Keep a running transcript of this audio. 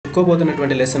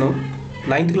చెప్పుకోబోతున్నటువంటి lesson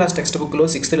 9th class text బుక్లో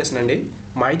 6th lesson అండి.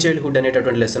 My childhood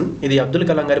అనేటటువంటి లెసన్. ఇది అబ్దుల్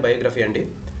కలాం గారి బయోగ్రఫీ అండి.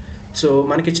 సో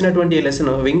మనకి ఇచ్చినటువంటి ఈ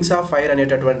లెసన్ వింగ్స్ ఆఫ్ ఫైర్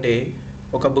అనేటటువంటి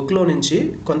ఒక బుక్లో నుంచి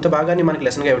కొంత భాగాన్ని మనకి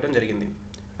లెసన్గా ఇవ్వడం జరిగింది.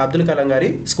 అబ్దుల్ కలాం గారి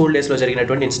స్కూల్ డేస్లో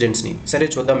జరిగినటువంటి ఇన్సిడెంట్స్ని. సరే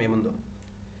చూద్దాం ఏముందో.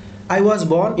 I was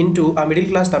born into a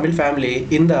middle class Tamil family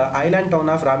in the island town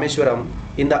of Rameshwaram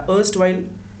in the erstwhile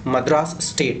Madras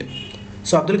state.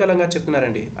 So Abdul Kalam గారు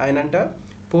చెప్తున్నారండి, ఆయనంట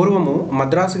పూర్వము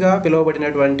మద్రాసుగా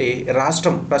పిలువబడినటువంటి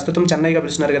రాష్ట్రం, ప్రస్తుతం చెన్నైగా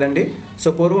పిలుస్తున్నారు కదండి. సో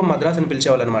పూర్వం మద్రాసు అని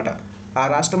పిలిచేవాళ్ళు అనమాట. ఆ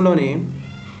రాష్ట్రంలోని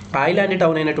ఐలాండ్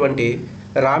టౌన్ అయినటువంటి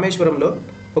రామేశ్వరంలో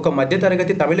ఒక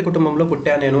మధ్యతరగతి తమిళ కుటుంబంలో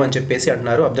పుట్టాను నేను అని చెప్పేసి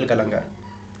అంటున్నారు అబ్దుల్ కలాం గారు.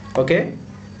 Okay,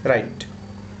 right.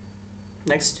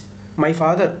 Next, my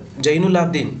father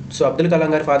జైనుల్లాబ్దీన్. So Abdul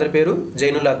Kalam గారి ఫాదర్ పేరు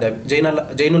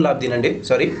జైనుల్లాబ్దీన్ అండి,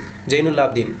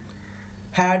 జైనుల్లాబ్దీన్.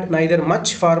 Had neither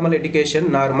much formal education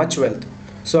Nar much wealth.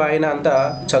 So ఆయన అంత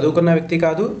చదువుకున్న వ్యక్తి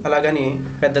కాదు, అలాగని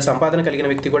పెద్ద సంపాదన కలిగిన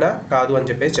వ్యక్తి కూడా కాదు అని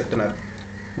చెప్పేసి చెప్తున్నారు.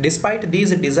 Despite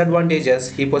these disadvantages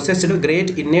he possessed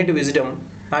great innate wisdom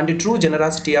and true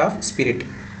generosity of spirit.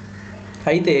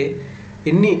 అయితే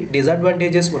ఇన్ని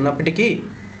డిసడ్వాంటేజెస్ ఉన్నప్పటికీ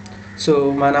సో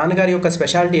మా నాన్నగారి యొక్క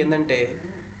స్పెషాలిటీ ఏంటంటే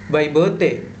బై బర్త్డే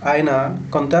ఆయన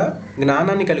కొంత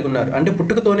జ్ఞానాన్ని కలిగి ఉన్నారు. అంటే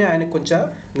పుట్టుకతోనే ఆయనకు కొంచెం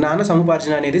జ్ఞాన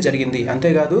సముపార్జన అనేది జరిగింది.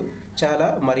 అంతేకాదు చాలా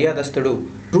మర్యాదస్తుడు,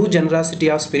 ట్రూ జనరాసిటీ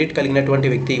ఆఫ్ స్పిరిట్ కలిగినటువంటి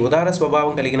వ్యక్తి, ఉదార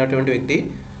స్వభావం కలిగినటువంటి వ్యక్తి,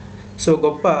 సో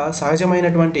గొప్ప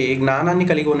సహజమైనటువంటి జ్ఞానాన్ని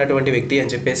కలిగి ఉన్నటువంటి వ్యక్తి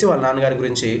అని చెప్పేసి వాళ్ళ నాన్నగారి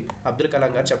గురించి అబ్దుల్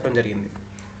కలాం గారు చెప్పడం జరిగింది.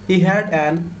 He had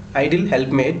an idol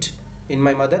హెల్ప్మేట్ in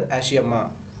my mother Ashiamma.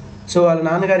 So వాళ్ళ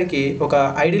నాన్నగారికి ఒక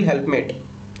ఐడిల్ హెల్ప్మేట్,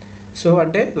 సో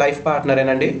అంటే లైఫ్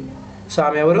పార్ట్నరేనండి. సో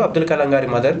ఆమె ఎవరు? అబ్దుల్ కలాం గారి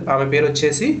మదర్. ఆమె పేరు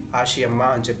వచ్చేసి ఆషియమ్మ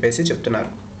అని చెప్పేసి చెప్తున్నారు.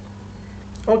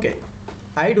 Okay,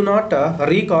 I do not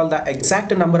recall the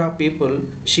exact number of people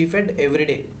she fed every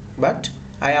day, but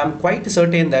I am quiet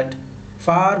certain that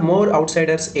far more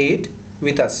outsiders eight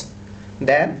with us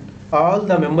then all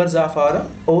the members of our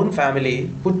own family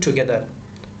put together.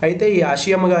 అయితే ఈ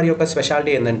ఆషియమ్మ గారి యొక్క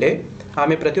speciality ఏంటంటే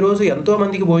ఆమె ప్రతిరోజు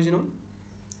ఎంతోమందికి భోజనం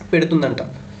పెడుతుందంట.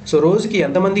 So రోజుకి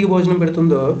ఎంతమందికి భోజనం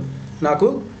పెడుతుందో నాకు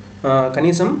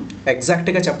కనీసం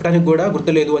ఎగ్జాక్ట్గా చెప్పడానికి కూడా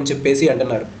గుర్తులేదు అని చెప్పేసి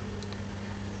అంటున్నారు.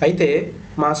 అయితే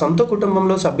మా సొంత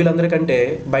కుటుంబంలో సభ్యులందరికంటే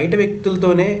బయట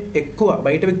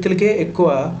వ్యక్తులకే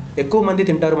ఎక్కువ మంది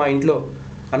తింటారు మా ఇంట్లో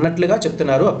అన్నట్లుగా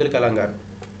చెప్తున్నారు అబ్దుల్ కలాం గారు.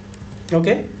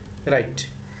 Okay, right.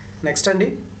 నెక్స్ట్ అండి,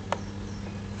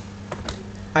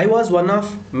 I was one of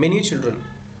many children,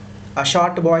 a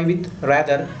short boy with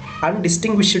rather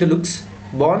undistinguished looks,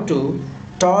 born to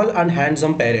tall and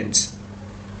handsome parents.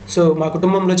 So మా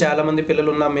కుటుంబంలో చాలామంది పిల్లలు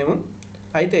ఉన్నాం మేము.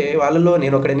 అయితే వాళ్ళలో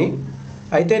నేను ఒకడిని.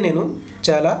 అయితే నేను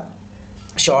చాలా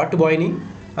షార్ట్ బాయ్ని,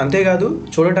 అంతేకాదు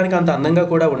చూడటానికి అంత అందంగా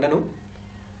కూడా ఉండను.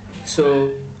 సో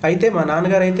అయితే మా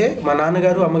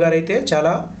నాన్నగారు అమ్మగారు అయితే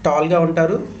చాలా టాల్గా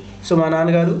ఉంటారు. సో మా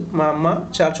నాన్నగారు మా అమ్మ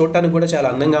చూడటానికి కూడా చాలా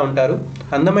అందంగా ఉంటారు.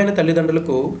 అందమైన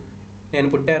తల్లిదండ్రులకు నేను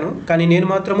పుట్టాను, కానీ నేను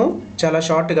మాత్రము చాలా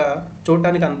షార్ట్గా,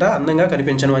 చూడటానికి అంతా అందంగా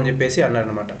కనిపించను అని చెప్పేసి అన్నారు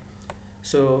అనమాట.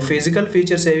 సో ఫిజికల్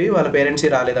ఫీచర్స్ ఏవి వాళ్ళ పేరెంట్స్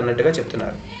రాలేదన్నట్టుగా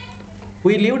చెప్తున్నారు.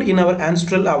 We lived in our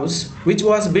యాన్స్ట్రల్ house which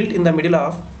was built in the middle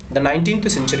of the 19th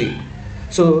century.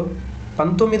 So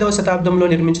 19వ శతాబ్దంలో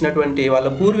నిర్మించినటువంటి వాళ్ళ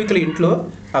పూర్వీకుల ఇంట్లో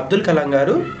అబ్దుల్ కలాం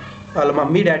గారు వాళ్ళ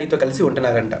మమ్మీ డాడీతో కలిసి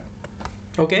ఉంటున్నారంట.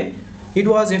 Okay, it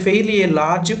was a fairly a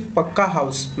large Pakka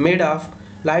house made of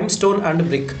lime stone and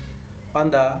brick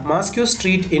on the మాస్క్యూ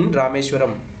street in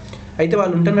Rameswaram. అయితే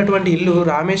వాళ్ళు ఉంటున్నటువంటి ఇల్లు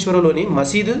రామేశ్వరంలోని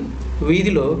మసీదు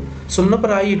వీధిలో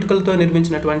సున్నపరాయి ఇటుకలతో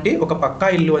నిర్మించినటువంటి ఒక పక్కా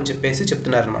ఇల్లు అని చెప్పేసి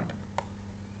చెప్తున్నారనమాట.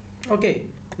 Okay,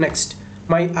 next,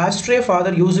 my ఆస్ట్రే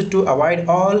father used to avoid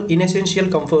all ఇన్ఎసెన్షియల్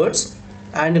comforts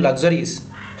and luxuries.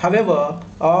 However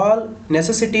all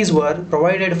necessities were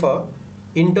provided for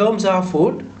in terms of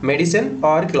food, medicine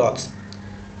or clothes.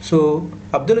 So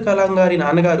Abdul Kalam గారి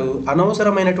నాన్నగారు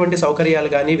అనవసరమైనటువంటి సౌకర్యాలు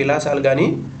కానీ విలాసాలు కానీ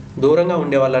దూరంగా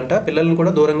ఉండేవాళ్ళంట, పిల్లల్ని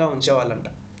కూడా దూరంగా ఉంచేవాళ్ళంట.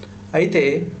 అయితే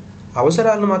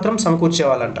అవసరాలను మాత్రం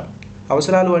సమకూర్చేవాళ్ళంట.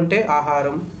 అవసరాలు అంటే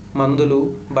ఆహారం, మందులు,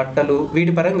 బట్టలు,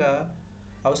 వీటి పరంగా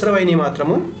అవసరమైనవి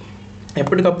మాత్రము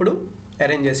ఎప్పటికప్పుడు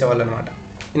అరేంజ్ చేసేవాళ్ళు అనమాట.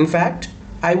 In fact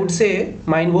I would say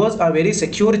mine was a very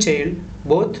secure child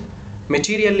both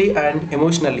materially and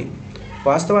emotionally.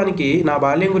 వాస్తవానికి నా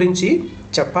బాల్యం గురించి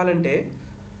చెప్పాలంటే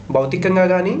భౌతికంగా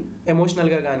కానీ,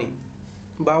 ఎమోషనల్గా కానీ,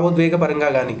 భావోద్వేగపరంగా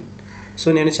కానీ సో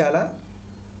నేను చాలా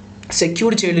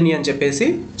సెక్యూర్డ్ చైల్డ్ని అని చెప్పేసి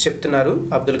చెప్తున్నారు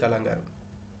అబ్దుల్ కలాం గారు.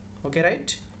 Okay,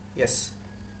 right. ఎస్.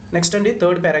 నెక్స్ట్ అండి,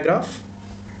 third paragraph.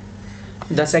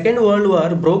 The second world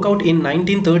war broke out in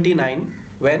 1939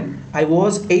 when I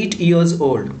was 8 years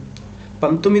old.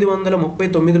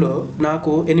 1939లో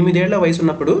నాకు 8 ఏళ్ల వయసు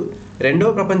ఉన్నప్పుడు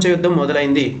రెండవ ప్రపంచ యుద్ధం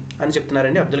మొదలైంది అని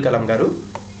చెప్తున్నారండి అబ్దుల్ కలాం గారు.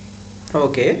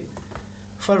 Okay,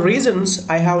 For reasons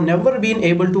I have never been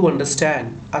able to understand,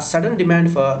 a sudden demand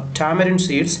for tamarind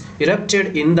seeds erupted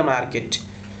in the market.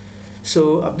 So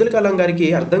Abdul Kalam గారికి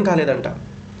అర్థం కాలేదంట.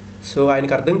 సో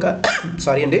ఆయనకి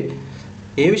సారీ అండి,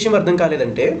 ఏ విషయం అర్థం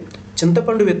కాలేదంటే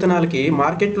చింతపండు విత్తనాలకి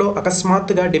మార్కెట్లో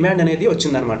అకస్మాత్తుగా డిమాండ్ అనేది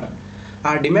వచ్చిందనమాట.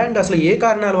 ఆ డిమాండ్ అసలు ఏ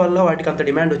కారణాల వల్ల వాటికి అంత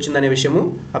డిమాండ్ వచ్చిందనే విషయము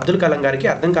అబ్దుల్ కలాం గారికి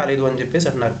అర్థం కాలేదు అని చెప్పేసి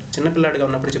అంటున్నారు. చిన్నపిల్లాడిగా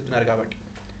ఉన్నప్పుడు చెప్తున్నారు కాబట్టి.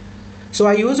 So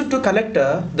I used to collect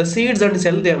the seeds and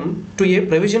cell them to A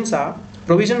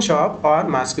provision shop or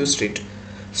Moscow street.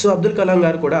 So Abdul Kalam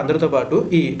గారు కూడా అందరితో పాటు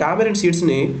ఈ టామరిన్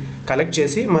సీడ్స్ని కలెక్ట్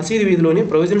చేసి మసీదు వీధిలోని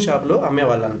ప్రొవిజన్ షాప్లో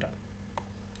అమ్మేవాళ్ళంట.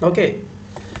 ఓకే,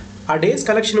 ఆ days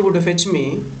collection would fetch me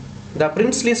the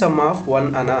princely some of 1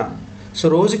 అనా. సో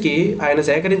రోజుకి ఆయన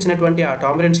సేకరించినటువంటి ఆ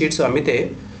టామరిన్ సీడ్స్ అమ్మితే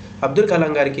అబ్దుల్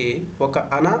కలాం గారికి 1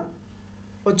 అనా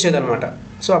వచ్చేదన్నమాట.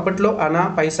 సో అప్పట్లో అనా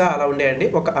పైసా అలా ఉండేయండి,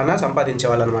 1 అనా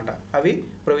సంపాదించేవాళ్ళు అనమాట, అవి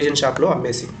ప్రొవిజన్ షాప్లో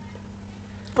అమ్మేసి.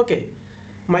 Okay,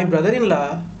 my brother in law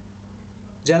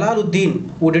Jalaluddin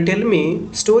would tell me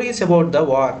stories about the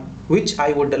war which I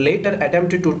would later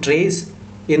attempt to trace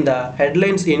in the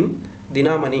headlines in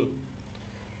దినామణి.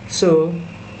 So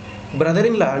brother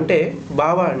in law అంటే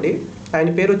బావా అండి, ఆయన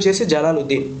పేరు వచ్చేసి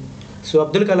జలాలుద్దీన్. సో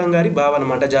అబ్దుల్ కలాం గారి బావ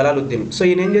అనమాట జలాలుద్దీన్. సో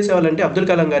ఈయన ఏం చేసేవాళ్ళంటే అబ్దుల్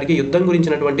కలాం గారికి యుద్ధం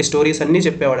గురించినటువంటి స్టోరీస్ అన్నీ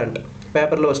చెప్పేవాడంట,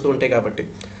 పేపర్లో వస్తూ ఉంటాయి కాబట్టి.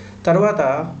 తర్వాత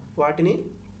వాటిని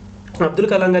అబ్దుల్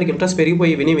కలాం గారికి ఇంట్రెస్ట్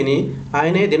పెరిగిపోయి విని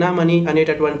ఆయనే దినామణి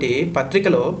అనేటటువంటి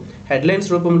పత్రికలో హెడ్లైన్స్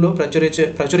రూపంలో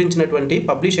ప్రచురించినటువంటి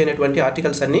పబ్లిష్ అయినటువంటి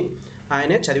ఆర్టికల్స్ అన్నీ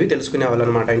ఆయనే చదివి తెలుసుకునేవాళ్ళు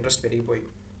అనమాట, ఇంట్రెస్ట్ పెరిగిపోయి.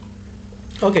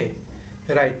 Okay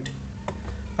right,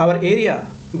 hour area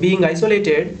being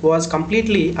isolated was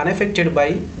completely unaffected by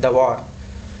the war.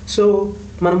 So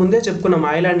మనం ముందే చెప్పుకున్నాం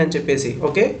ఐలాండ్ అని చెప్పేసి.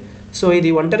 ఓకే, సో ఇది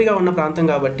ఒంటరిగా ఉన్న ప్రాంతం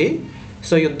కాబట్టి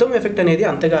సో యుద్ధం ఎఫెక్ట్ అనేది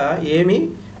అంతగా ఏమీ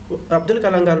అబ్దుల్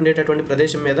కలాం గారు ఉండేటటువంటి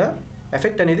ప్రదేశం మీద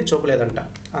ఎఫెక్ట్ అనేది చూపలేదంట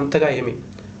అంతగా ఏమీ.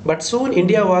 But soon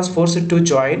India was forced to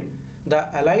join the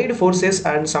allied forces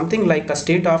and something like a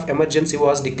state of emergency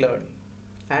was declared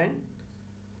and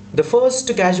the first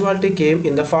casualty came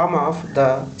in the form of the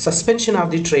suspension of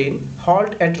the train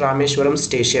halt at Rameswaram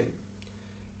station.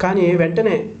 కానీ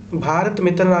వెంటనే భారత్ని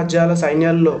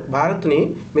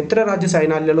మిత్రరాజ్య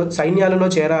సైన్యాలలో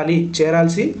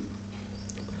చేరాల్సి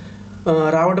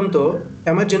రావడంతో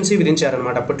emergency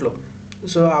విధించారనమాట అప్పట్లో.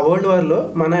 So ఆ world వార్లో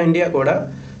మన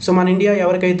India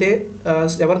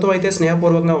ఎవరితో అయితే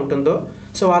స్నేహపూర్వకంగా ఉంటుందో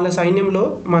సో వాళ్ళ సైన్యంలో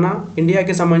మన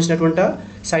ఇండియాకి సంబంధించినటువంటి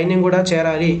సైన్యం కూడా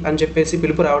చేరాలి అని చెప్పేసి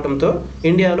పిలుపు రావడంతో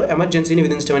ఇండియాలో ఎమర్జెన్సీని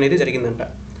విధించడం అనేది జరిగిందంట.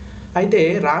 అయితే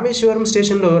రామేశ్వరం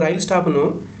స్టేషన్లో రైలు స్టాప్ను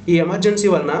ఈ ఎమర్జెన్సీ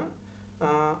వలన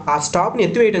ఆ స్టాప్ని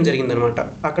ఎత్తివేయడం జరిగిందనమాట.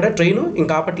 అక్కడ ట్రైను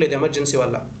ఇంకా ఆపట్లేదు ఎమర్జెన్సీ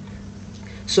వల్ల.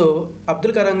 సో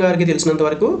అబ్దుల్ కలాం గారికి తెలిసినంత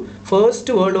వరకు ఫస్ట్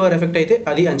వరల్డ్ వార్ ఎఫెక్ట్ అయితే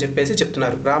అది అని చెప్పేసి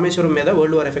చెప్తున్నారు. రామేశ్వరం మీద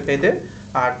వరల్డ్ వార్ ఎఫెక్ట్ అయితే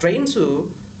ఆ ట్రైన్స్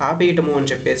ఆపేయటము అని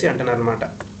చెప్పేసి అంటున్నారు అనమాట.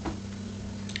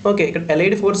 ఓకే, ఇక్కడ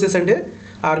అలైడ్ ఫోర్సెస్ అంటే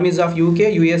armies of UK,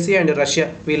 USA and Russia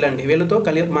వీళ్ళతో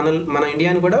మన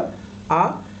ఇండియాని కూడా ఆ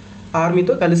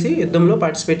ఆర్మీతో కలిసి యుద్ధంలో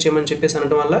పార్టిసిపేట్ చేయమని చెప్పేసి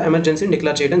అనడం వల్ల ఎమర్జెన్సీని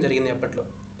డిక్లేర్ చేయడం జరిగింది అప్పట్లో.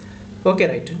 Okay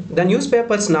right, the news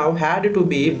papers now had to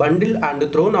be bundled and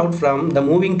throne out from the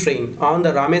moving train on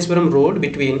the Rameswaram road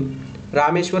between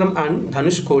Rameswaram and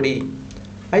Dhanushkodi.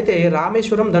 అయితే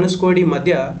రామేశ్వరం ధనుష్కోడి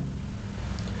మధ్య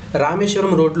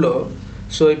రామేశ్వరం రోడ్లో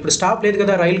సో ఇప్పుడు స్టాప్ లేదు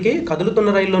కదా రైలుకి, కదులుతున్న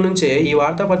రైల్లో నుంచే ఈ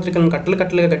వార్తాపత్రికలను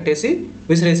కట్టలుగా కట్టేసి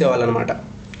విసిరేసేవాళ్ళు అనమాట.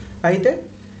 అయితే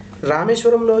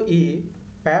రామేశ్వరంలో ఈ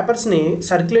పేపర్స్ని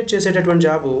సర్క్యులేట్ చేసేటటువంటి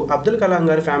జాబు అబ్దుల్ కలాం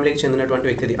గారి ఫ్యామిలీకి చెందినటువంటి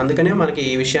వ్యక్తిది, అందుకనే మనకి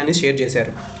ఈ విషయాన్ని షేర్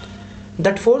చేశారు.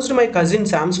 That forced my cousin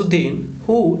శాంసుద్దీన్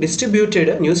who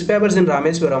distributed news papers in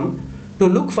Rameswaram to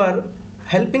look for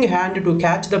helping hand to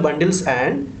catch the bundles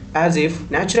and as if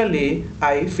naturally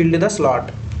I field the slot.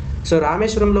 So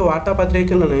రామేశ్వరంలో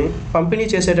వార్తాపత్రికలను పంపిణీ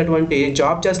చేసేటటువంటి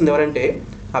జాబ్ చేస్తుంది ఎవరంటే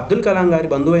అబ్దుల్ కలాం గారి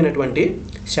బంధువు అయినటువంటి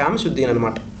శాంసుద్దీన్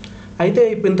అనమాట. అయితే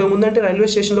ఇప్పుడు ఇంతకుముందు అంటే రైల్వే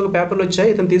స్టేషన్లో ఒక పేపర్లు వచ్చాయి,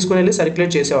 ఇతను తీసుకుని వెళ్ళి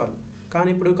సర్క్యులేట్ చేసేవాళ్ళు. కానీ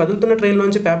ఇప్పుడు కదులుతున్న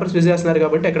ట్రైన్లోంచి పేపర్స్ విసిరేస్తున్నారు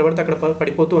కాబట్టి ఎక్కడ పడితే అక్కడ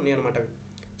పడిపోతూ ఉన్నాయి అనమాట.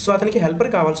 సో అతనికి హెల్పర్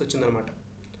కావాల్సి వచ్చిందనమాట.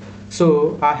 సో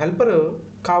ఆ హెల్పర్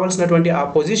కావాల్సినటువంటి ఆ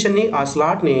పొజిషన్ని, ఆ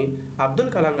స్లాట్ని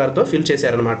అబ్దుల్ కలాం గారితో ఫిల్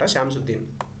చేశారనమాట శాంసుద్దీన్.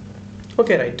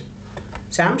 Okay right,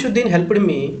 శాంసుద్దీన్ helped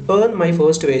me earn my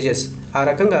first wages. ఆ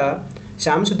రకంగా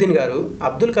శాంసుద్దీన్ గారు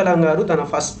అబ్దుల్ కలాం గారు తన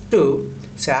ఫస్ట్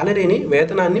శాలరీని,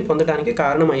 వేతనాన్ని పొందడానికి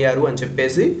కారణమయ్యారు అని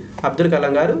చెప్పేసి అబ్దుల్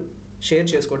కలాం గారు షేర్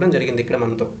చేసుకోవడం జరిగింది ఇక్కడ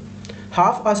మనతో.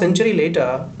 Half a century later,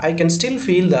 I can still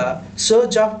feel the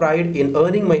surge of pride in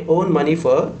earning my own money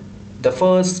for the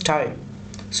first time.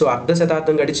 So అర్ధ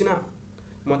శతాబ్దం గడిచిన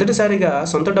మొదటిసారిగా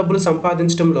సొంత డబ్బులు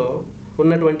సంపాదించడంలో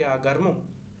ఉన్నటువంటి ఆ గర్వం,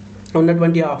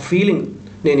 ఉన్నటువంటి ఆ ఫీలింగ్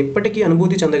నేను ఇప్పటికీ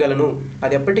అనుభూతి చెందగలను,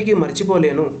 అది ఎప్పటికీ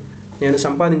మర్చిపోలేను నేను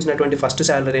సంపాదించినటువంటి ఫస్ట్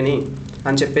శాలరీని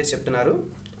అని చెప్పేసి చెప్తున్నారు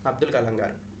అబ్దుల్ కలాం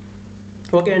గారు.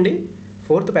 ఓకే అండి,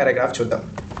 4th పారాగ్రాఫ్ చూద్దాం.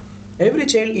 Every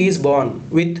child is Born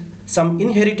with some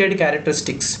inherited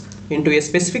characteristics into a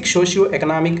specific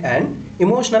socio-economic and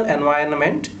emotional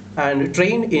environment and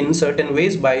trained in certain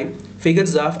ways by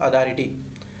figures of authority.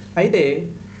 అయితే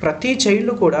ప్రతి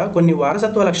చైల్డ్ కూడా కొన్ని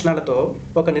వారసత్వ లక్షణాలతో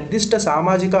ఒక నిర్దిష్ట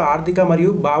సామాజిక, ఆర్థిక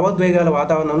మరియు భావోద్వేగాల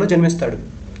వాతావరణంలో జన్మిస్తాడు.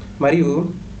 మరియు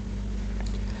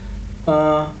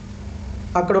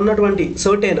అక్కడ ఉన్నటువంటి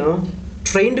సర్టెన్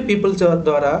ట్రైన్డ్ పీపుల్స్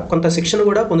ద్వారా కొంత శిక్షణ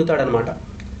కూడా పొందుతాడనమాట.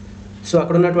 సో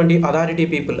అక్కడ ఉన్నటువంటి అథారిటీ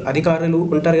పీపుల్, అధికారులు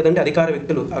ఉంటారు కదండి, అధికార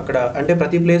వ్యక్తులు. అక్కడ అంటే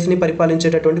ప్రతి ప్లేస్ని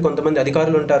పరిపాలించేటటువంటి కొంతమంది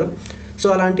అధికారులు ఉంటారు. సో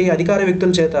అలాంటి అధికార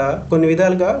వ్యక్తుల చేత కొన్ని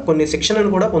విధాలుగా కొన్ని శిక్షణను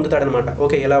కూడా పొందుతాడనమాట.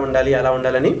 ఓకే, ఎలా ఉండాలి, అలా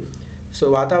ఉండాలని. సో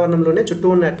వాతావరణంలోనే చుట్టూ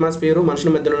ఉన్న అట్మాస్ఫియర్,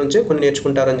 మనుషుల మధ్యలో నుంచే కొన్ని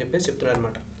నేర్చుకుంటారని చెప్పేసి చెప్తున్నారు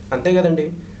అనమాట. అంతే కదండి,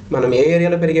 మనం ఏ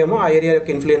ఏరియాలో పెరిగామో ఆ ఏరియా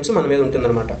యొక్క ఇన్ఫ్లుయెన్స్ మన మీద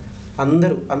ఉంటుందన్నమాట.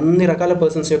 అన్ని రకాల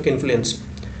పర్సన్స్ యొక్క influence.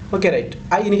 Okay, right.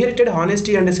 I inherited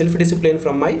honesty and self discipline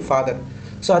from my father.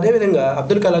 So అదేవిధంగా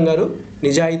అబ్దుల్ కలాం గారు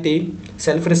నిజాయితీ,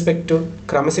 సెల్ఫ్ రెస్పెక్ట్,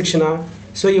 క్రమశిక్షణ,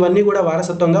 సో ఇవన్నీ కూడా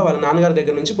వారసత్వంగా వాళ్ళ నాన్నగారి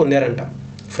దగ్గర నుంచి పొందారంట.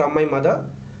 From my mother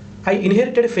I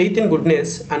inherited faith in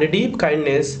goodness and deep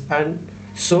kindness and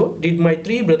so did my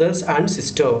 3 brothers and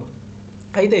sister.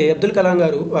 అయితే అబ్దుల్ కలాం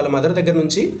గారు వాళ్ళ మదర్ దగ్గర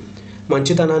నుంచి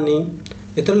మంచితనాన్ని,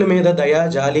 ఇతరుల మీద దయ,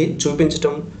 జాలి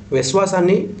చూపించటం,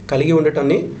 విశ్వాసాన్ని కలిగి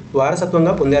ఉండటాన్ని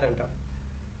వారసత్వంగా పొందారంట.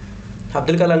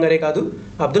 అబ్దుల్ కలాం గారే కాదు,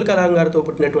 అబ్దుల్ కలాం గారితో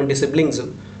పుట్టినటువంటి సిబ్లింగ్స్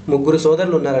 3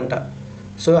 సోదరులు ఉన్నారంట.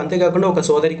 సో అంతేకాకుండా ఒక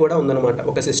సోదరి కూడా ఉందన్నమాట,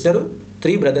 ఒక సిస్టరు,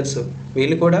 3 brothers.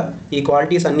 వీళ్ళు కూడా ఈ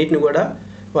క్వాలిటీస్ అన్నిటిని కూడా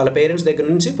వాళ్ళ పేరెంట్స్ దగ్గర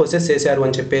నుంచి పొసెస్ చేశారు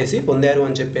అని చెప్పేసి, పొందారు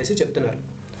అని చెప్పేసి చెప్తున్నారు.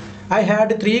 I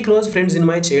had 3 close friends in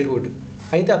my childhood.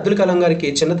 అయితే అబ్దుల్ కలాం గారికి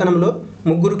చిన్నతనంలో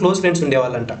 3 క్లోజ్ ఫ్రెండ్స్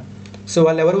ఉండేవాళ్ళంట. సో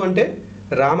వాళ్ళు ఎవరు అంటే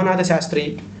రామనాథ శాస్త్రి,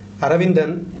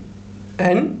 అరవిందన్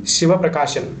అండ్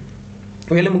శివప్రకాశన్.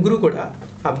 వీళ్ళ 3 కూడా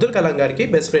అబ్దుల్ కలాం గారికి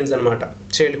బెస్ట్ ఫ్రెండ్స్ అనమాట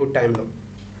చైల్డ్హుడ్ టైంలో.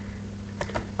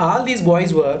 All these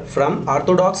boys were from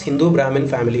orthodox Hindu Brahman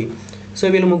family. So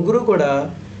వీళ్ళ 3 కూడా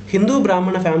హిందూ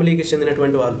బ్రాహ్మణ ఫ్యామిలీకి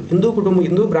చెందినటువంటి వాళ్ళు,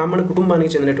 హిందూ బ్రాహ్మణ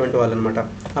కుటుంబానికి చెందినటువంటి వాళ్ళు అనమాట.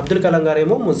 అబ్దుల్ కలాం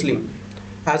గారేమో ముస్లిం.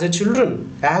 As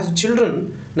children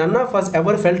none of us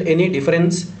ever felt any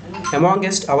difference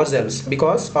amongst ourselves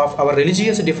because of our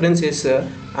religious differences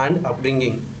and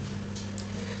upbringing.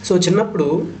 So చిన్నప్పుడు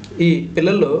ఈ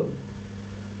పిల్లల్లో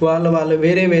వాళ్ళ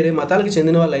వేరే మతాలకు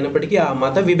చెందిన వాళ్ళు అయినప్పటికీ ఆ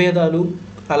మత విభేదాలు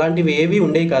అలాంటివి ఏవి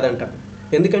ఉండేవి కాదంట.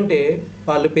 ఎందుకంటే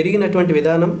వాళ్ళు పెరిగినటువంటి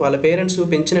విధానం, వాళ్ళ పేరెంట్స్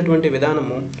పెంచినటువంటి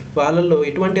విధానము వాళ్ళల్లో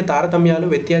ఎటువంటి తారతమ్యాలు,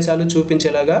 వ్యత్యాసాలు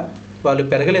చూపించేలాగా వాళ్ళు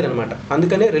పెరగలేదన్నమాట.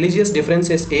 అందుకనే రిలీజియస్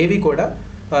డిఫరెన్సెస్ ఏవి కూడా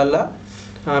వాళ్ళ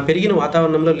పెరిగిన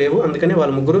వాతావరణంలో లేవు. అందుకనే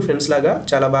వాళ్ళ 3 ఫ్రెండ్స్ లాగా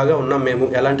చాలా బాగా ఉన్నాం మేము,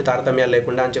 ఎలాంటి తారతమ్యాలు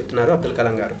లేకుండా అని చెప్తున్నారు అబ్దుల్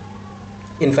కలాం గారు.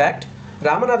 In fact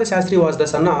Ramanatha Sastry was the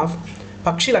son of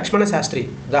పక్షి లక్ష్మణ Sastry,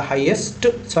 the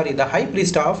high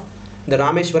priest of the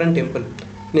Rameswaram temple.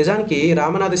 నిజానికి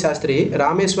రామనాథ శాస్త్రి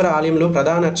రామేశ్వర ఆలయంలో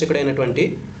ప్రధాన అర్చకుడైనటువంటి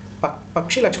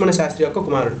పక్షి లక్ష్మణ శాస్త్రి యొక్క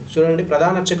కుమారుడు. చూడండి,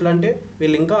 ప్రధాన అర్చకులు అంటే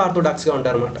వీళ్ళు ఇంకా ఆర్థోడాక్స్గా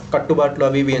ఉంటారన్నమాట, కట్టుబాట్లు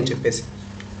అవి ఇవి అని చెప్పేసి.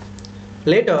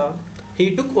 Later he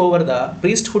took over the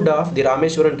priesthood of the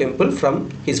Rameswaram temple from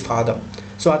his father.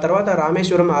 So ఆ తర్వాత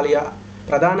రామేశ్వరం ఆలయ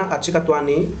ప్రధాన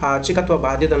అర్చకత్వాన్ని, ఆ అర్చకత్వ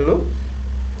బాధ్యతలను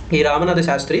ఈ రామనాథ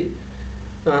శాస్త్రి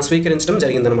స్వీకరించడం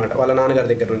జరిగిందనమాట వాళ్ళ నాన్నగారి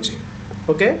దగ్గర నుంచి.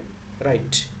 Okay,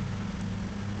 right.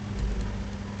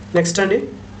 నెక్స్ట్ అండి,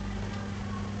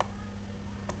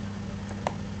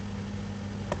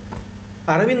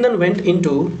 Aravindan went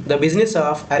into the business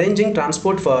of arranging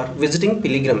transport for visiting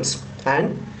pilgrims and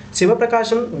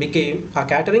Shivaprakashan became a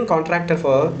catering contractor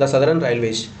for the Southern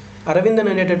Railways. Aravindan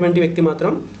అనేటటువంటి వ్యక్తి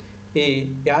మాత్రం ఈ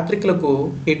యాత్రికులకు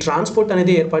ఈ ట్రాన్స్పోర్ట్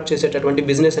అనేది ఏర్పాటు చేసేటటువంటి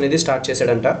బిజినెస్ అనేది స్టార్ట్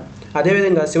చేశాడంట.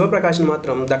 అదేవిధంగా శివప్రకాశన్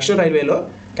మాత్రం దక్షిణ రైల్వేలో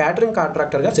క్యాటరింగ్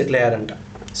కాంట్రాక్టర్గా సెటిల్ అయ్యారంట.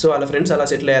 సో వాళ్ళ ఫ్రెండ్స్ అలా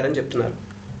సెటిల్ అయ్యారని చెప్తున్నారు.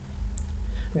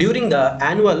 During the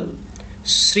annual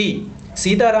Shri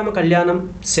Sitarama కళ్యాణం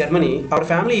ceremony, our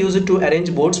family used to arrange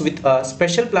boats with a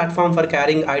special platform for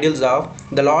carrying idols of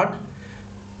the Lord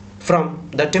from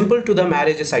the temple to the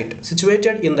marriage site,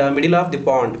 situated in the middle of the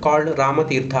pond called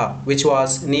Ramatirtha, which was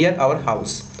near our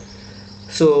house.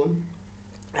 So,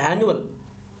 annual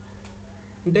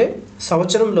అంటే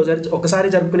సంవత్సరంలో ఒకసారి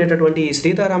జరుపుకునేటటువంటి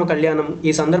సీతారామ కళ్యాణం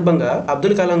ఈ సందర్భంగా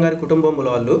అబ్దుల్ కలాం గారి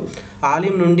కుటుంబంలో వాళ్ళు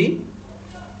ఆలయం నుండి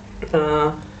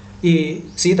ఈ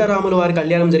సీతారాముల వారి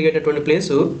కళ్యాణం జరిగేటటువంటి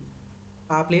ప్లేసు,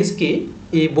 ఆ ప్లేస్కి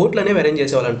ఈ బోట్లు అనేవి అరేంజ్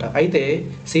చేసేవాళ్ళంట. అయితే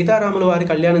సీతారాముల వారి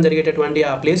కళ్యాణం జరిగేటటువంటి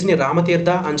ఆ ప్లేస్ని రామతీర్థ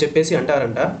అని చెప్పేసి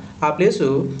అంటారంట. ఆ ప్లేసు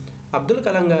అబ్దుల్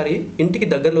కలాం గారి ఇంటికి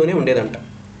దగ్గరలోనే ఉండేదంట.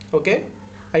 ఓకే,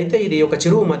 అయితే ఇది ఒక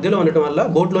చెరువు మధ్యలో ఉండటం వల్ల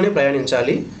బోట్లోనే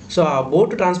ప్రయాణించాలి. సో ఆ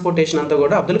బోట్ ట్రాన్స్పోర్టేషన్ అంతా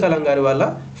కూడా అబ్దుల్ కలాం గారి వాళ్ళ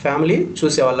ఫ్యామిలీ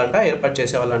చూసేవాళ్ళంట, ఏర్పాటు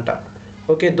చేసేవాళ్ళంట.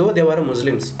 Okay, though they were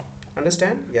Muslims.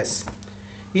 Understand? Yes.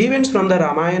 Events from the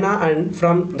Ramayana and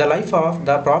from the life of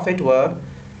the prophet were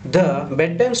the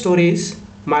bedtime stories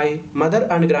my mother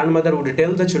and grandmother would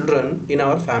tell the children in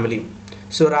our family.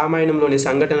 So రామాయణంలోని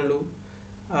సంఘటనలు,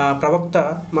 ప్రవక్త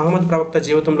మహమ్మద్ ప్రవక్త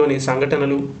జీవితంలోని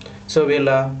సంఘటనలు, so వీళ్ళ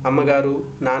అమ్మగారు,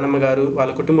 నానమ్మగారు,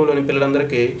 వాళ్ళ కుటుంబంలోని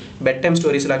పిల్లలందరికీ బెడ్ టైమ్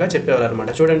స్టోరీస్ లాగా చెప్పేవాళ్ళు అనమాట.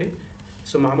 చూడండి,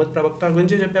 సో మహమ్మద్ ప్రవక్త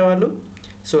గురించి చెప్పేవాళ్ళు,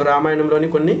 సో రామాయణంలోని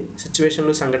కొన్ని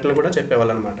సిచ్యువేషన్లు, సంఘటనలు కూడా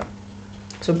చెప్పేవాళ్ళు అనమాట.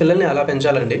 సో పిల్లల్ని అలా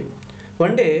పెంచాలండి.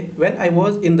 One day when I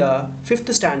was in the 5th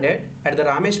standard at the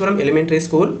Rameshwaram Elementary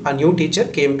School, a new teacher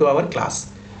came to our class.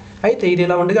 అయితే ఇది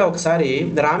ఇలా ఉండగా ఒకసారి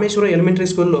రామేశ్వరం ఎలిమెంటరీ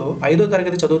స్కూల్లో 5వ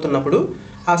తరగతి చదువుతున్నప్పుడు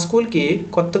ఆ స్కూల్కి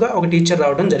కొత్తగా ఒక టీచర్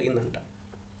రావడం జరిగిందంట.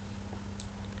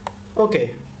 Okay,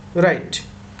 right.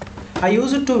 I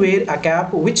used to wear a cap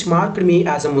which marked me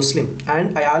as a Muslim and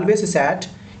I always sat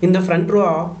in the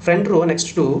front row next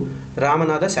to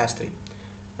Ramanatha Sastry.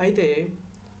 అయితే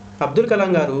అబ్దుల్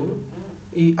కలాం గారు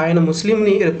ఆయన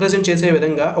ముస్లింని రిప్రజెంట్ చేసే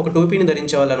విధంగా ఒక టోపీని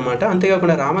ధరించేవాళ్ళు అనమాట.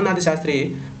 అంతేకాకుండా రామనాథ శాస్త్రి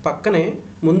పక్కనే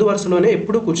ముందు వరుసలోనే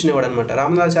ఎప్పుడూ కూర్చునేవాడు అనమాట.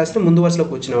 రామనాథ శాస్త్రి ముందు వరుసలో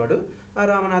కూర్చునేవాడు, ఆ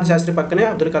రామనాథ శాస్త్రి పక్కనే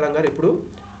అబ్దుల్ కలాం గారు ఎప్పుడూ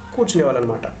కూర్చునేవాళ్ళు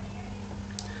అనమాట.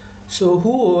 So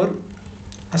who or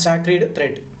a sacred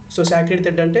thread. So sacred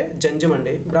thread అంటే జంజం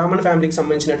అండి. బ్రాహ్మణ ఫ్యామిలీకి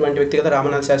సంబంధించినటువంటి వ్యక్తి కదా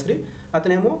రామనాథ శాస్త్రి.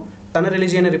 అతనేమో తన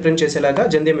రిలీజియన్ రిప్రజెంట్ చేసేలాగా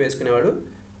జంధ్యం వేసుకునేవాడు,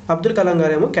 అబ్దుల్ కలాం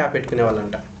గారు ఏమో cap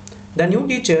పెట్టుకునేవాళ్ళంట. The new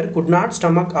teacher could not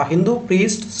stomach a Hindu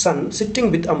priest's son sitting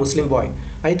with a Muslim boy.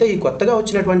 అయితే ఈ కొత్తగా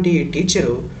వచ్చినటువంటి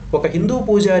టీచరు ఒక హిందూ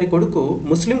పూజారి కొడుకు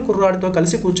ముస్లిం కుర్రాడితో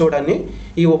కలిసి కూర్చోవడాన్ని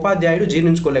ఈ ఉపాధ్యాయుడు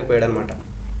జీర్ణించుకోలేకపోయాడు అనమాట.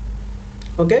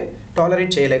 ఓకే,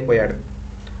 టాలరేట్ చేయలేకపోయాడు.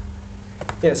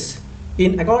 Yes,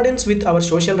 in accordance with our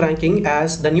social ranking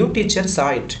as the new teacher saw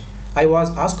it, I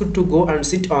was asked to go and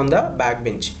SIT on the back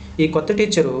bench. ఈ కొత్త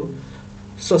టీచరు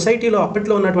సొసైటీలో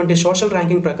అప్పట్లో ఉన్నటువంటి సోషల్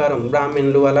ర్యాంకింగ్ ప్రకారం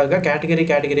బ్రాహ్మణులు అలాగా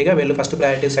కేటగిరీగా వీళ్ళు ఫస్ట్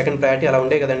ప్రయారిటీ, సెకండ్ ప్రయారిటీ అలా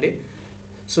ఉండే కదండి.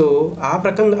 సో ఆ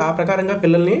ప్రకారంగా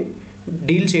పిల్లల్ని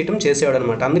డీల్ చేయటం చేసేవాడు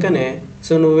అనమాట. అందుకనే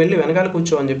సో నువ్వు వెళ్ళి వెనకాల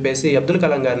కూర్చో అని చెప్పేసి అబ్దుల్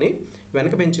కలాం గారిని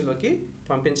వెనక బెంచ్లోకి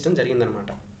పంపించడం జరిగిందనమాట.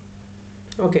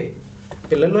 ఓకే,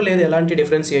 పిల్లల్లో లేదు ఎలాంటి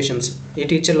డిఫరెన్సియేషన్స్, ఈ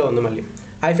టీచర్లో ఉంది మళ్ళీ.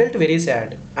 I felt very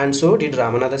sad and so did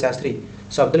Ramanatha Sastry.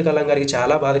 So Abdul Kalam గారికి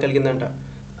చాలా బాధ కలిగిందంట.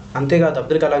 అంతేకాదు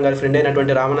అబ్దుల్ కలాం గారి ఫ్రెండ్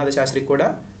అయినటువంటి రామనాథ శాస్త్రికి కూడా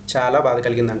చాలా బాధ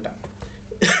కలిగిందంట.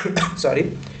 Sorry.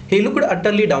 He looked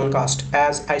utterly down cost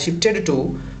as I shifted to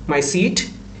my seat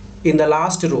in the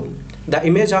last రో. The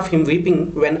image of him weeping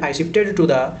when I shifted to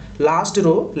the last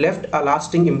రో left a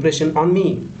lasting impression on me.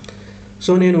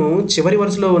 So నేను చివరి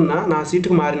వరుసలో ఉన్న నా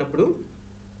సీటుకు మారినప్పుడు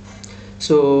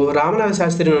so Ramanatha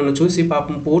Sastry నన్ను చూసి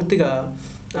పాపం పూర్తిగా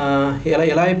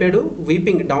ఎలా అయిపోయాడు,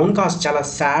 వీపింగ్, డౌన్ కాస్ట్, చాలా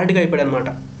సాడ్గా అయిపోయాడు అనమాట,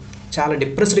 చాలా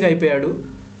డిప్రెస్డ్గా అయిపోయాడు.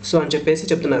 సో అని చెప్పేసి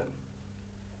చెప్తున్నారు.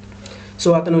 సో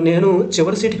అతను నేను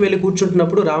చివరి సీట్కి వెళ్ళి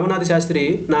కూర్చుంటున్నప్పుడు రామనాథ శాస్త్రి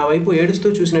నా వైపు ఏడుస్తూ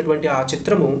చూసినటువంటి ఆ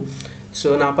చిత్రము సో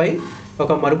నాపై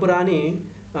ఒక మరుపురాని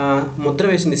ముద్ర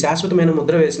వేసింది, శాశ్వతమైన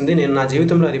ముద్ర వేసింది. నేను నా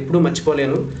జీవితంలో అది ఎప్పుడూ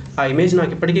మర్చిపోలేను. ఆ ఇమేజ్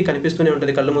నాకు ఇప్పటికీ కనిపిస్తూనే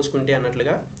ఉంటుంది కళ్ళు మూసుకుంటే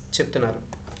అన్నట్లుగా చెప్తున్నారు.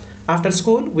 After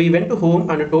school we went to home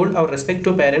and told our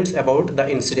respective parents about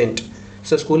the incident.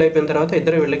 So school అయిపోయిన తర్వాత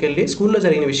ఇద్దరు వెళ్ళకెళ్ళి స్కూల్లో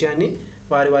జరిగిన విషయాన్ని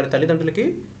వారి తల్లిదండ్రులకి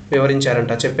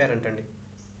వివరించారంట, చెప్పారంటండి.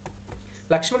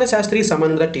 లక్ష్మణ శాస్త్రి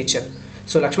సమన్ ద టీచర్.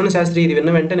 సో లక్ష్మణ శాస్త్రి ఇది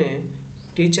విన్న వెంటనే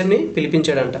టీచర్ని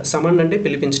పిలిపించాడంట. సమన్ అంటే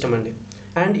పిలిపించడం అండి.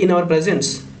 And in our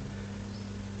presence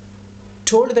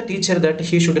told the teacher that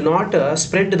he should not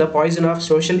spread the poison of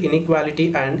social inequality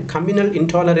and communal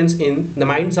intolerance in the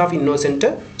minds of innocent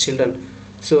children.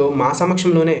 So మా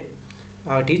సమక్షంలోనే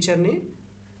ఆ టీచర్ని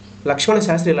లక్ష్మణ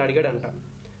శాస్త్రి ఇలా అడిగాడంట,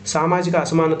 సామాజిక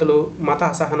అసమానతలు, మత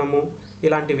అసహనము,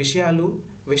 ఇలాంటి విషయాలు,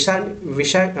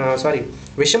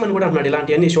 విషం అని కూడా అన్నాడు.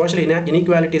 ఇలాంటివన్నీ సోషల్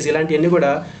ఇన్ఈక్వాలిటీస్ ఇలాంటివన్నీ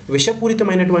కూడా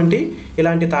విషపూరితమైనటువంటి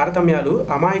ఇలాంటి తారతమ్యాలు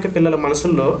అమాయక పిల్లల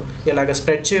మనసుల్లో ఇలాగ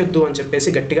స్ప్రెడ్ చేయొద్దు అని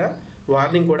చెప్పేసి గట్టిగా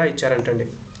వార్నింగ్ కూడా ఇచ్చారంటండి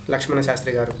లక్ష్మణ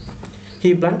శాస్త్రి గారు.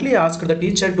 He bluntly asked the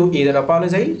teacher to either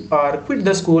apologise are quit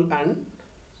the school and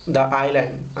the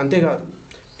island. అంతేకాదు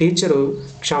టీచరు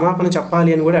క్షమాపణ చెప్పాలి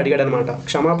అని కూడా అడిగాడు అనమాట.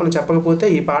 క్షమాపణ చెప్పకపోతే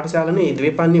ఈ పాఠశాలని, ఈ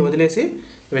ద్వీపాన్ని వదిలేసి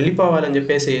వెళ్ళిపోవాలని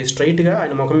చెప్పేసి స్ట్రైట్గా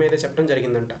ఆయన ముఖం మీదే చెప్పడం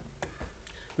జరిగిందంట.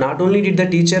 Not only did the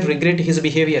teacher regret his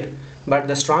behaviour but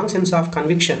the strong sense of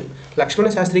conviction Lakshmana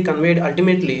Sastry conveyed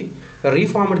ultimately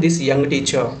reformed this young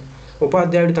teacher.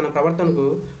 ఉపాధ్యాయుడు తన ప్రవర్తనకు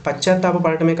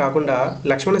పశ్చాత్తాపడటమే కాకుండా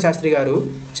లక్ష్మణ శాస్త్రి గారు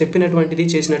చెప్పినటువంటిది,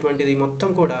 చేసినటువంటిది మొత్తం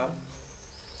కూడా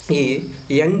ఈ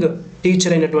యంగ్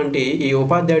టీచర్ అయినటువంటి ఈ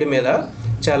ఉపాధ్యాయుడి మీద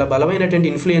చాలా బలమైనటువంటి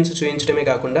ఇన్ఫ్లుయెన్స్ చూపించడమే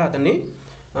కాకుండా అతన్ని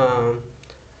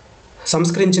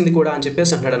సంస్కరించింది కూడా అని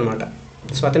చెప్పేసి అంటున్నాడు అనమాట.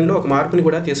 సో అతనిలో ఒక మార్పుని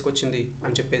కూడా తీసుకొచ్చింది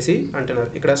అని చెప్పేసి అంటున్నారు.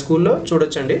 ఇక్కడ స్కూల్లో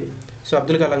చూడొచ్చండి. సో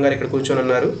అబ్దుల్ కలాం గారు ఇక్కడ కూర్చొని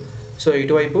ఉన్నారు. సో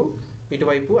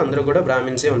ఇటువైపు అందరూ కూడా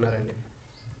బ్రాహ్మిన్సే ఉన్నారండి.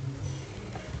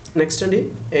 నెక్స్ట్ అండి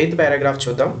 8th పారాగ్రాఫ్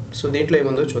చూద్దాం. సో దీంట్లో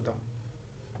ఏముందో చూద్దాం.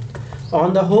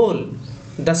 On the whole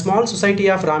the small society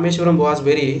of Rameswaram was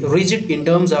very rigid in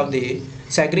terms of the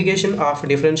segregation of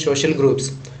different social groups.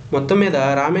 మొత్తం మీద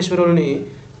రామేశ్వరంలోని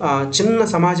చిన్న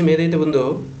సమాజం ఏదైతే ఉందో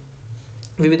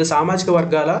వివిధ సామాజిక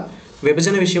వర్గాల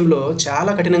విభజన విషయంలో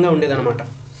చాలా కఠినంగా ఉండేదన్నమాట.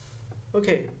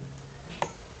 ఓకే,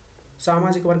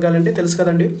 సామాజిక వర్గాలంటే తెలుసు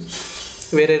కదండి,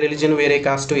 వేరే రిలీజన్, వేరే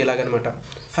కాస్ట్ ఇలాగనమాట.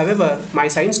 However my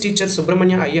science teacher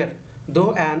Subrahmanya Iyer, though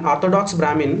an orthodox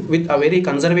Brahmin with a very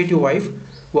conservative wife,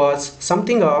 was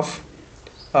something of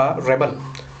rebel.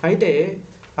 అయితే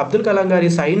అబ్దుల్ కలాం గారి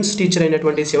సైన్స్ టీచర్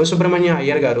అయినటువంటి శివసుబ్రహ్మణ్య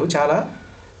అయ్యర్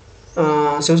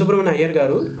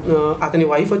గారు అతని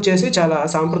వైఫ్ వచ్చేసి చాలా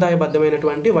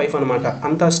సాంప్రదాయబద్ధమైనటువంటి వైఫ్ అనమాట.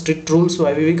 అంత స్ట్రిక్ట్ రూల్స్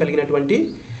అవి కలిగినటువంటి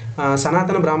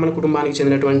సనాతన బ్రాహ్మణ కుటుంబానికి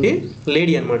చెందినటువంటి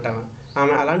లేడీ అనమాట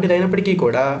ఆమె. అలాంటిది అయినప్పటికీ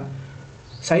కూడా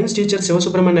సైన్స్ టీచర్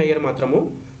శివసుబ్రహ్మణ్య అయ్యర్ మాత్రము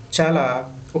చాలా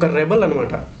ఒక రెబల్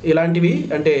అనమాట. ఇలాంటివి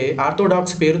అంటే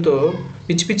ఆర్థోడాక్స్ పేరుతో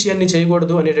పిచ్చి పిచ్చి అన్ని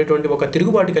చేయకూడదు అనేటటువంటి ఒక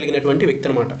తిరుగుబాటు కలిగినటువంటి వ్యక్తి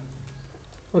అనమాట.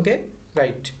 Okay,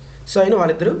 right. సో ఆయన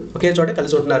వాళ్ళిద్దరూ ఒకే చోట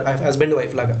కలిసి ఉంటున్నారు, హస్బెండ్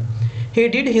వైఫ్ లాగా. He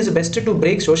did his best to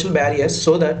break social barriers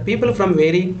so that people from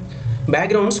varying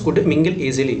backgrounds could mingle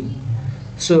easily.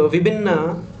 So విభిన్న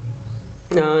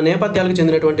నేపథ్యాలకు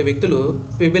చెందినటువంటి వ్యక్తులు,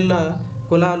 విభిన్న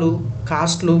కులాలు,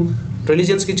 కాస్ట్లు,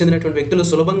 రిలీజియన్స్కి చెందినటువంటి వ్యక్తులు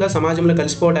సులభంగా సమాజంలో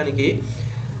కలిసిపోవడానికి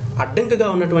అడ్డంకిగా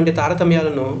ఉన్నటువంటి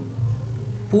తారతమ్యాలను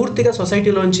పూర్తిగా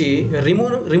సొసైటీలోంచి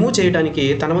రిమూవ్ చేయడానికి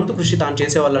తన వంతు కృషి తాను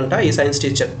చేసేవాళ్ళంట ఈ science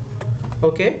teacher.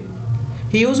 Okay,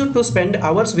 he used to spend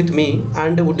hours with me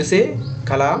and would say,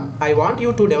 Kalam, I want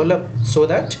you to develop so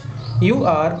that you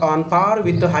are on par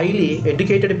with the highly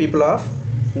educated people of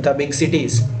the big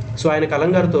cities. So ఆయన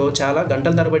కలాం గారితో చాలా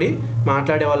గంటల తరబడి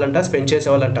మాట్లాడేవాళ్ళంట, spend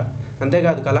చేసేవాళ్ళంట.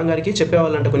 అంతేకాదు కలాం గారికి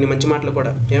చెప్పేవాళ్ళంట కొన్ని మంచి మాటలు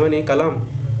కూడా. ఏమని, కలాం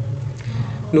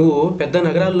నువ్వు పెద్ద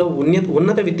నగరాల్లో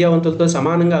ఉన్నత విద్యావంతులతో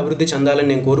సమానంగా అభివృద్ధి చెందాలని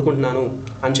నేను కోరుకుంటున్నాను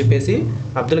అని చెప్పేసి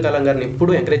అబ్దుల్ కలాం గారిని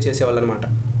ఎప్పుడూ ఎంకరేజ్ చేసేవాళ్ళు అనమాట.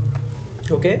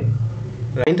 ఓకే,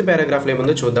 9th పారాగ్రాఫ్లో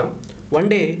ఏముందో చూద్దాం. One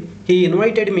day he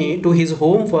invited me to his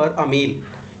home for a meal.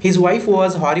 His wife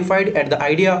was horrified at the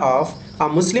idea of a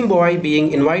Muslim bye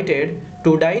being invited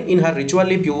to dyne in her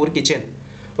ritually pure kitchen.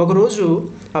 ఒకరోజు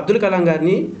అబ్దుల్ కలాం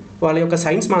గారిని వాళ్ళ యొక్క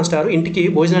science master ఇంటికి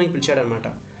భోజనానికి పిలిచాడనమాట.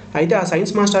 అయితే ఆ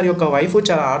science master యొక్క wife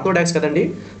చాలా ఆర్థోడాక్స్ కదండి.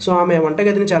 సో ఆమె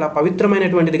వంటగదిని చాలా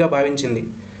పవిత్రమైనటువంటిదిగా భావించింది.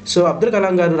 సో అబ్దుల్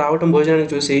కలాం గారు రావటం భోజనానికి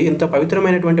చూసి ఇంత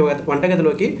పవిత్రమైనటువంటి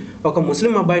వంటగదిలోకి ఒక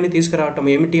ముస్లిం అబ్బాయిని తీసుకురావటం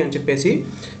ఏమిటి అని చెప్పేసి,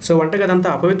 సో వంటగది అంతా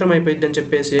అపవిత్రమైపోయింది అని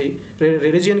చెప్పేసి,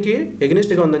 రిలీజియన్కి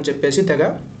ఎగ్నిస్ట్గా ఉందని చెప్పేసి తెగ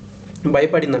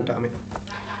భయపడిందంట ఆమె.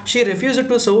 She refused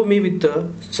to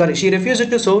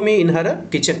serve me in her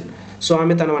kitchen. So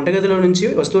ఆమె తన వంటగదిలో నుంచి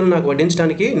వస్తువులు నాకు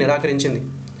వడ్డించడానికి నిరాకరించింది.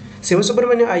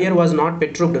 Sivasubramanya Iyer was not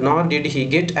పెట్రూబ్డ్ Nar did he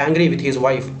get angry with his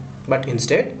wife but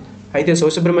instead. అయితే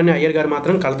శివసుబ్రహ్మణ్య అయ్యర్ గారు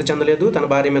మాత్రం కలత చెందలేదు, తన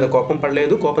భార్య మీద కోపం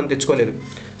పడలేదు, కోపం తెచ్చుకోలేదు.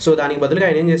 సో దానికి బదులుగా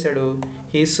ఆయన ఏం చేశాడు,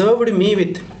 he served me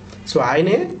with, so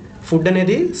ఆయనే ఫుడ్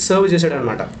అనేది సర్వ్ చేశాడు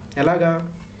అనమాట. ఎలాగా,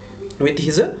 విత్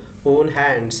హిజ్ ఓన్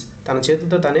హ్యాండ్స్, తన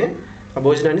చేతులతో తనే ఆ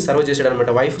భోజనాన్ని సర్వ్ చేశాడు అనమాట.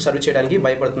 వైఫ్ సర్వ్ చేయడానికి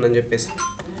భయపడుతుందని చెప్పేసి.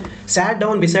 Sat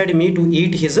down beside me to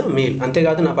eat his meal.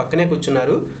 అంతేకాదు నా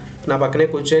పక్కనే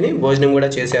కూర్చొని భోజనం కూడా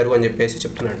చేశారు అని చెప్పేసి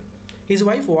చెప్తున్నాడు. His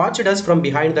wife watched us from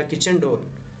behind the kitchen door.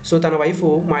 So తన వైఫ్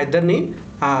మా ఇద్దరిని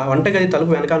ఆ వంటగది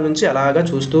తలుపు వెనకాల నుంచి అలాగా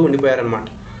చూస్తూ ఉండిపోయారనమాట.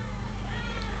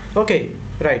 Okay,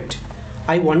 right.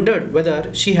 I wondered whether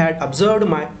she had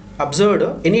observed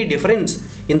any difference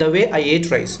in the way I ate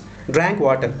rice, drank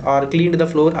water are cleaned the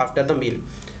floor after the meal.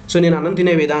 So నేను అన్నం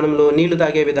తినే విధానంలో, నీళ్లు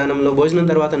తాగే విధానంలో, భోజనం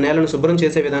తర్వాత నేలను శుభ్రం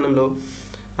చేసే విధానంలో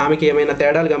ఆమెకి ఏమైనా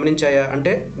తేడాలు గమనించాయా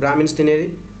అంటే, బ్రాహ్మిన్స్ తినేది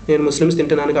నేను ముస్లిమ్స్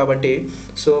తింటున్నాను కాబట్టి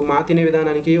సో మా తినే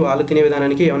విధానానికి వాళ్ళు తినే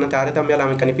విధానానికి ఏమైనా తారతమ్యాలు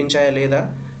ఆమె కనిపించాయా లేదా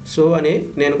సో అని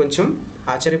నేను కొంచెం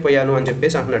ఆశ్చర్యపోయాను అని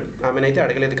చెప్పేసి అంటున్నాడు. ఆమెనైతే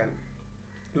అడగలేదు కానీ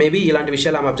మేబీ ఇలాంటి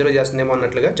విషయాలు ఆమె అబ్జర్వ్ చేస్తుందేమో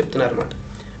అన్నట్లుగా చెప్తున్నారు అనమాట.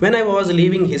 When I was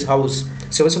leaving his house,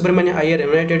 Sivasubramanya Iyer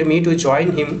invited me to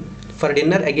join him for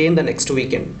dinner again the next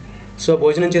weekend. So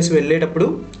భోజనం చేసి వెళ్ళేటప్పుడు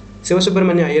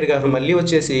శివసుబ్రహ్మణ్య అయ్యర్ గారు మళ్ళీ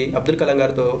వచ్చేసి అబ్దుల్ కలాం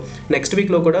గారితో నెక్స్ట్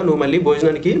వీక్లో కూడా నువ్వు మళ్ళీ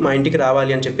భోజనానికి మా ఇంటికి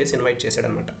రావాలి అని చెప్పేసి ఇన్వైట్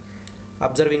చేశాడనమాట.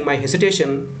 Observing my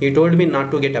hesitation he told me not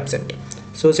to get upset.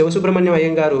 So Sivasubramanyam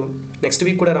Iyer గారు నెక్స్ట్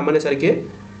వీక్ కూడా రమ్మనేసరికి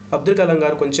అబ్దుల్ కలాం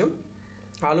గారు కొంచెం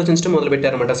ఆలోచించడం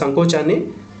మొదలుపెట్టారన్నమాట.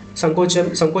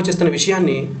 సంకోచిస్తున్న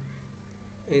విషయాన్ని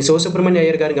శివసుబ్రహ్మణ్య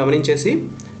అయ్యర్ గారిని గమనించేసి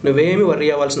నువ్వేమి వర్రీ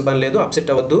అవ్వాల్సిన పని లేదు,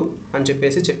 అప్సెట్ అవ్వద్దు అని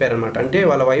చెప్పేసి చెప్పారనమాట. అంటే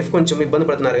వాళ్ళ వైఫ్ కొంచెం ఇబ్బంది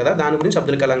పడుతున్నారు కదా, దాని గురించి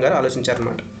అబ్దుల్ కలాం గారు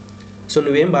ఆలోచించారనమాట. సో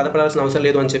నువ్వేం బాధపడాల్సిన అవసరం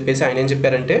లేదు అని చెప్పేసి ఆయన ఏం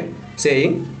చెప్పారంటే,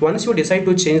 saying once you decide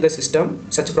to change the system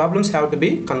such problems have to be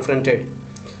confronted.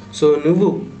 So నువ్వు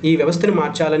ఈ వ్యవస్థని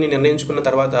మార్చాలని నిర్ణయించుకున్న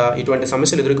తర్వాత ఇటువంటి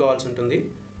సమస్యలు ఎదుర్కోవాల్సి ఉంటుంది,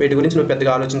 వీటి గురించి నువ్వు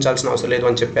పెద్దగా ఆలోచించాల్సిన అవసరం లేదు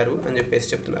అని చెప్పారు అని చెప్పేసి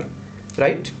చెప్తున్నారు.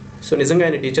 రైట్. సో నిజంగా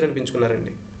ఆయన teacher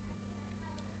అనిపించుకున్నారండి.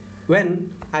 When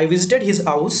I visited his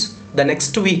house the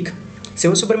next week,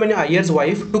 Sivasubramanya Ayers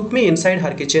wife took me inside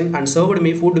her kitchen and served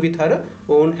me food with her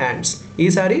own hands.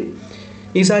 ఈసారి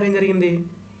ఏం జరిగింది?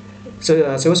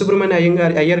 శివసుబ్రహ్మణ్య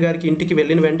అయ్యర్ గారికి ఇంటికి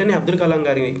వెళ్ళిన వెంటనే అబ్దుల్ కలాం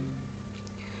గారి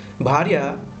భార్య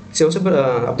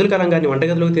అబ్దుల్ కలాం గారిని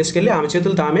వంటగదిలోకి తీసుకెళ్ళి ఆమె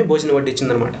చేతులు తామే భోజనం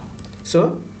వడ్డించిందనమాట.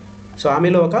 సో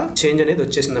ఆమెలో ఒక చేంజ్ అనేది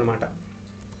వచ్చేసిందనమాట.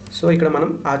 సో ఇక్కడ మనం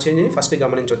ఆ చేంజ్ని ఫస్ట్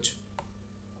గమనించవచ్చు.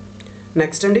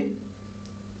 నెక్స్ట్ అండి,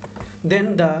 then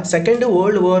the second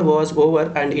world war was over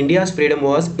and India's freedom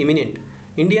was imminent.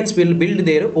 Indians will build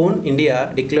their own India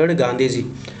declared Gandhiji.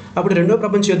 అప్పుడు రెండో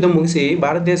ప్రపంచ యుద్ధం ముగిసి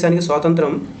భారతదేశానికి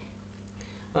స్వాతంత్రం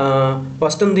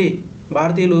వస్తుంది,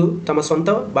 భారతీయులు తమ సొంత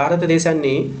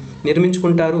భారతదేశాన్ని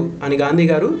నిర్మించుకుంటారు అని గాంధీ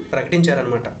గారు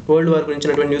ప్రకటించారనమాట. వరల్డ్ వార్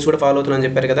గురించినటువంటి న్యూస్ కూడా ఫాలో అవుతుందని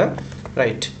చెప్పారు కదా,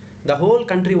 right. The whole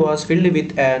country was filled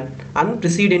with an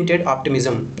unprecedented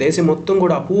optimism. దేశం మొత్తం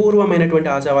కూడా అపూర్వమైనటువంటి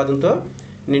ఆశావాదంతో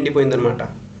నిండిపోయిందనమాట.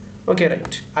 Okay,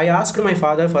 right. I asked my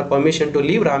father for permission to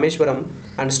leave Rameswaram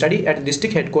and study at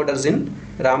district head quarters in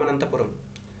రామనంతపురం.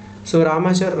 So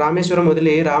Rameswaram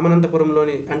వదిలి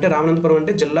రామనంతపురం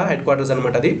అంటే జిల్లా హెడ్ క్వార్టర్స్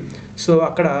అనమాట అది. సో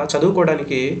అక్కడ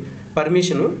చదువుకోవడానికి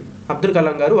పర్మిషను అబ్దుల్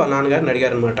కలాం గారు వాళ్ళ నాన్నగారిని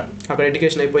అడిగారనమాట. అక్కడ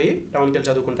ఎడ్యుకేషన్ అయిపోయి టౌన్కి వెళ్ళి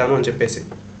చదువుకుంటాను అని చెప్పేసి.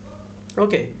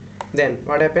 Okay, then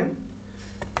what happen?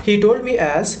 He told me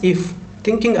as if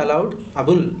thinking allowed,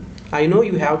 Abul I know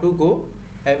you have to go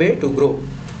away to grow.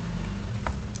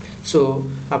 So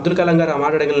Abdul Kalam గారు ఆ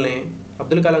మాట అడగలనే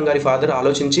అబ్దుల్ కలాం గారి ఫాదర్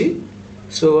ఆలోచించి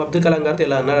సో అబ్దుల్ కలాం గారితో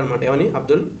ఇలా అన్నారనమాట. ఏమని?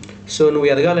 అబ్దుల్, సో నువ్వు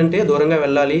ఎదగాలంటే దూరంగా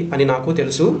వెళ్ళాలి అని నాకు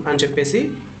తెలుసు అని చెప్పేసి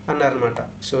అన్నారనమాట.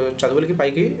 సో చదువులకి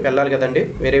పైకి వెళ్ళాలి కదండి,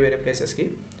 వేరే వేరే ప్లేసెస్కి.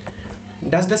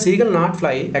 Does the seagull not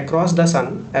fly across the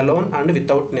sun alone and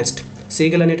without NEFT.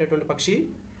 Seagull అనేటటువంటి పక్షి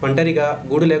ఒంటరిగా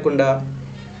గూడు లేకుండా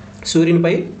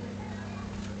సూర్యునిపై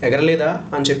ఎగరలేదా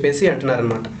అని చెప్పేసి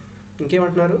అంటున్నారనమాట.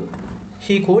 ఇంకేమంటున్నారు?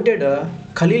 He coated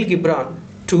Khaleel Ghibran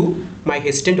to my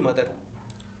hesitant mother.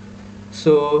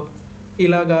 So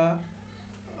ఇలాగా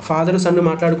ఫాదర్ సన్ను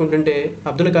మాట్లాడుకుంటుంటే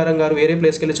అబ్దుల్ కలాం గారు వేరే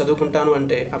ప్లేస్కి వెళ్ళి చదువుకుంటాను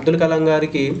అంటే అబ్దుల్ కలాం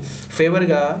గారికి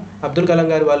ఫేవర్గా అబ్దుల్ కలాం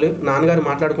గారు వాళ్ళు నాన్నగారు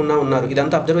మాట్లాడుకున్నా ఉన్నారు.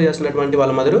 ఇదంతా అబ్జర్వ్ చేస్తున్నటువంటి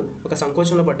వాళ్ళ మదరు ఒక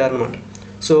సంకోచంలో పడ్డారనమాట.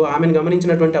 సో ఆమెను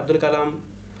గమనించినటువంటి అబ్దుల్ కలాం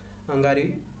గారి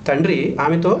తండ్రి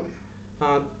ఆమెతో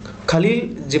ఖలీల్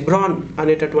జిబ్రాన్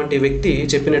అనేటటువంటి వ్యక్తి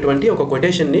చెప్పినటువంటి ఒక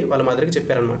కొటేషన్ని వాళ్ళ మదర్కి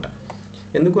చెప్పారనమాట.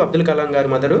 ఎందుకు? అబ్దుల్ కలాం గారి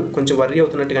మదరు కొంచెం వర్రీ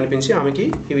అవుతున్నట్టు కనిపించి ఆమెకి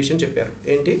ఈ విషయం చెప్పారు.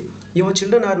 ఏంటి? Your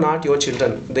children are not your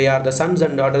children, they are the Sons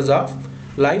and daughters of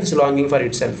lifes longing for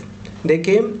it self. They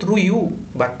came through you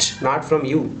but not from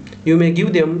you. You may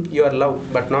give them your love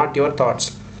but not your thoughts,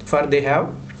 for they have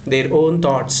their own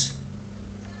thoughts.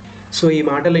 So ఈ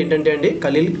మాటలు ఏంటంటే అండి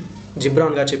ఖలీల్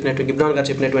గిబ్రాన్ గారు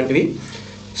చెప్పినటువంటివి.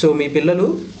 So మీ పిల్లలు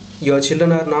your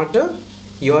children are not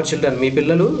your children,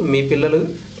 మీ పిల్లలు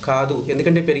కాదు,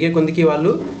 ఎందుకంటే పెరిగే కొందికి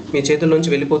వాళ్ళు మీ చేతుల్లోంచి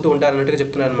వెళ్ళిపోతూ ఉంటారు అన్నట్టుగా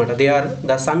చెప్తున్నారు అనమాట. They are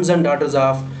the Sons and daughters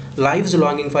of lifes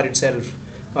longing for it self.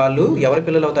 వాళ్ళు ఎవరి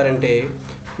పిల్లలు అవుతారంటే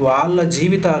వాళ్ళ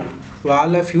జీవితాలు,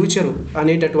 వాళ్ళ ఫ్యూచరు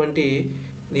అనేటటువంటి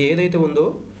ఏదైతే ఉందో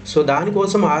సో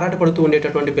దానికోసం ఆరాటపడుతూ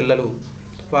ఉండేటటువంటి పిల్లలు,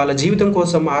 వాళ్ళ జీవితం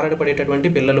కోసం ఆరాటపడేటటువంటి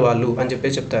పిల్లలు వాళ్ళు అని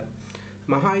చెప్పేసి చెప్తారు.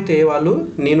 మహా అయితే వాళ్ళు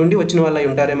నీ నుండి వచ్చిన వాళ్ళు అయి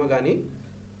ఉంటారేమో కానీ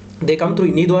దే కమ్ త్రూ,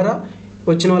 నీ ద్వారా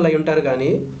వచ్చిన వాళ్ళు అయి ఉంటారు కానీ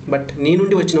బట్ నీ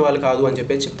నుండి వచ్చిన వాళ్ళు కాదు అని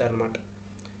చెప్పేసి చెప్తారనమాట.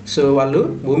 సో వాళ్ళు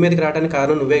భూమి మీదకి రావడానికి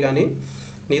కారణం నువ్వే కానీ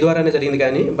నీ ద్వారానే జరిగింది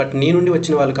కానీ బట్ నీ నుండి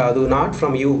వచ్చిన వాళ్ళు కాదు. నాట్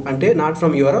ఫ్రమ్ యూ అంటే not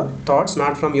from your thoughts,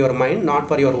 not from your mind, not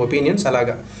for your opinions.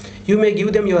 అలాగా you may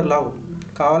give them your love,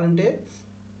 కావాలంటే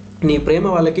నీ ప్రేమ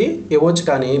వాళ్ళకి ఇవ్వచ్చు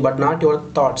కానీ but not your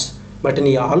thoughts, but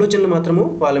నీ ఆలోచనలు మాత్రము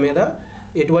వాళ్ళ మీద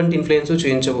ఎటువంటి ఇన్ఫ్లుయెన్స్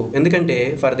చూపించవు. ఎందుకంటే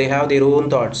for they have their own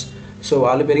thoughts. So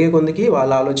వాళ్ళు పెరిగే కొందికి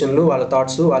వాళ్ళ ఆలోచనలు, వాళ్ళ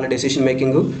థాట్స్, వాళ్ళ డెసిషన్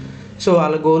మేకింగ్, సో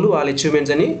వాళ్ళ గోలు, వాళ్ళ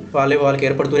అచీవ్మెంట్స్ అని వాళ్ళకి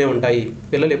ఏర్పడుతూనే ఉంటాయి.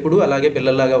 పిల్లలు ఎప్పుడూ అలాగే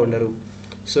పిల్లల్లాగా ఉండరు.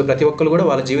 సో ప్రతి ఒక్కరు కూడా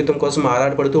వాళ్ళ జీవితం కోసం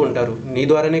ఆరాటపడుతూ ఉంటారు. నీ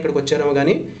ద్వారానే ఇక్కడికి వచ్చారేమో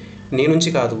కానీ నీ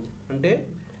నుంచి కాదు. అంటే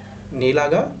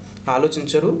నీలాగా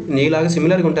ఆలోచించరు, నీలాగా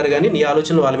సిమిలర్గా ఉంటారు కానీ నీ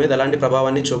ఆలోచనలు వాళ్ళ మీద ఎలాంటి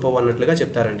ప్రభావాన్ని చూపవు అన్నట్లుగా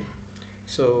చెప్తారండి.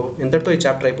 సో ఇంతటితో ఈ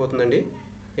చాప్టర్ అయిపోతుందండి.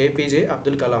 APJ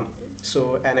Abdul Kalam. So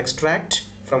an extract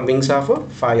from Wings of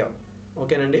Fire.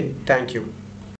 ఓకేనండి, థ్యాంక్ యూ.